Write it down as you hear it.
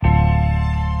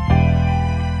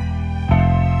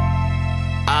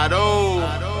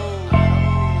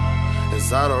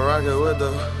It's Otto rocket with the.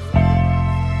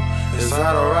 It's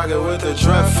Otto rocket with the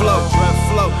dread flow.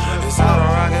 It's Otto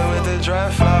rocket with the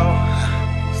dread flow.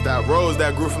 It's that rose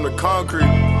that grew from the concrete.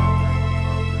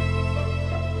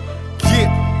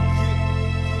 Yeah.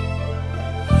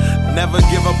 Never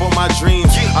give up on my dreams.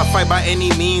 I fight by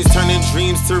any means, turning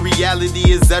dreams to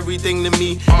reality is everything to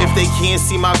me. If they can't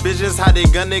see my visions, how they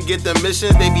gonna get the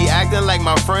missions? They be acting like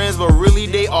my friends, but really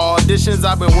they all auditions.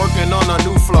 I've been working on a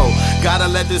new flow, gotta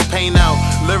let this pain out.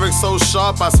 Lyrics so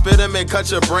sharp, I spit them and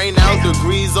cut your brain out.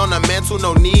 Degrees on the mantle,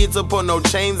 no need to put no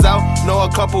chains out. Know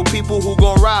a couple people who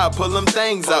gon' ride, pull them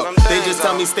things out. They just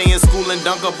tell me stay in school and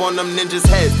dunk up on them ninjas'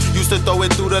 heads. Used to throw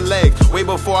it through the leg, way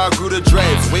before I grew the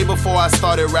dreads. Way before I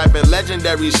started rapping,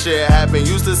 legendary shit happened.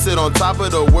 Used to sit on top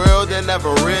of the world and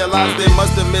never realized it.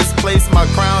 Must have misplaced my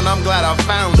crown, I'm glad I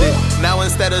found it. Now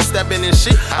instead of stepping in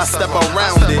shit, I step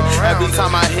around it. Every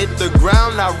time I hit the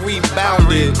ground, I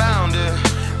rebounded.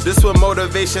 This what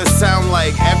motivation sound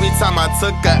like. Every time I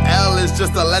took a L, it's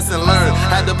just a lesson learned.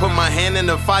 Had to put my hand in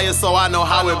the fire so I know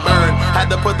how it burned. Had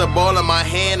to put the ball in my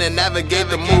hand and navigate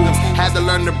the moves. Had to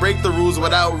learn to break the rules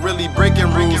without really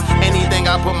breaking rules. Anything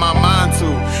I put my mind to,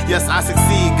 yes I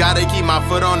succeed. Gotta keep my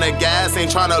foot on the gas, ain't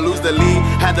tryna lose the lead.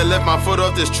 Had to lift my foot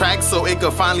off this track so it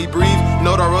could finally breathe.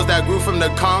 Know the rose that grew from the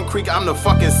concrete, I'm the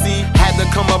fucking seed. Had to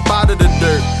come up out of the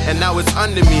dirt, and now it's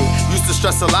under me. Used to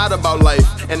stress a lot about life,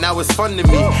 and now it's fun to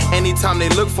me. Anytime they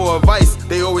look for advice,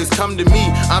 they always come to me.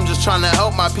 I'm just trying to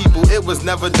help my people, it was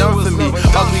never done for me.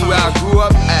 Ugly where I grew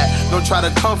up at, don't try to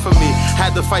come for me.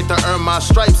 Had to fight to earn my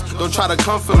stripes, don't try to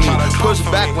comfort me. Push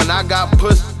back when I got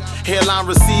pushed. Hairline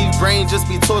receive, brain just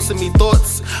be tossing me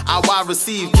thoughts. I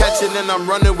receive, catching and I'm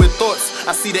running with thoughts.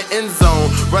 I see the end zone,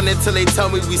 running till they tell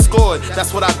me we scored.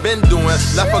 That's what I've been doing.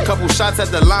 Left a couple shots at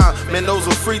the line, man those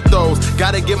were free throws.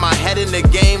 Gotta get my head in the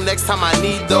game next time I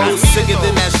need those. Sicker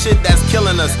than that shit that's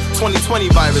killing us. 2020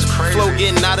 virus, flow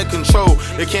getting out of control.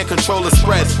 They can't control the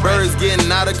spread. Birds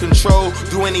getting out of control.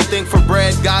 Do anything for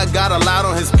bread. God got a lot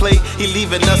on his plate. He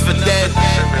leaving us for dead.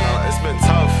 It's been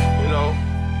tough, you know.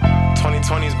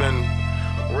 2020's been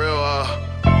real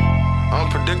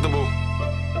unpredictable,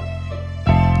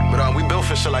 but we built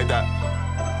for shit like that.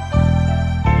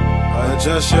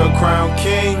 Adjust your crown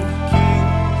king,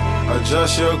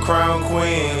 adjust your crown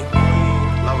queen.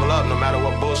 Level up no matter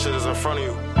what bullshit is in front of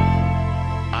you.